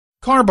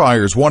Car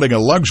buyers wanting a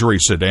luxury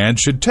sedan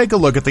should take a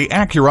look at the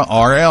Acura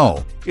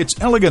RL. Its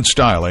elegant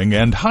styling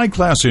and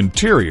high-class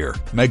interior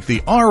make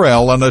the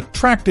RL an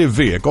attractive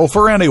vehicle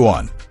for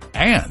anyone.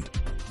 And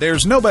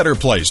there's no better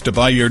place to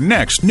buy your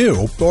next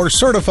new or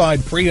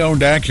certified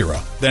pre-owned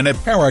Acura than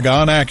at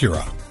Paragon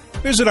Acura.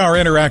 Visit our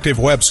interactive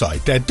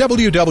website at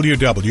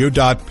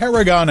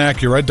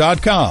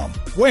www.paragonacura.com,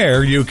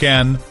 where you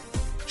can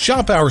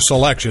shop our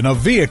selection of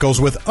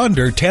vehicles with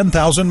under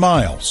 10,000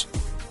 miles,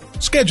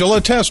 schedule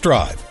a test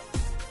drive,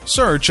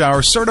 search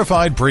our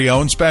certified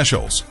pre-owned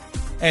specials,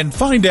 and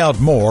find out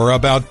more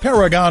about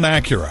Paragon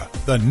Acura,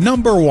 the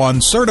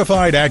 #1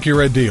 certified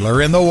Acura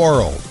dealer in the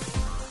world.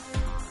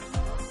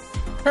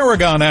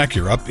 Paragon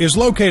Acura is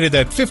located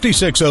at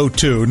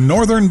 5602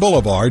 Northern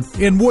Boulevard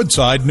in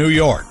Woodside, New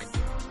York.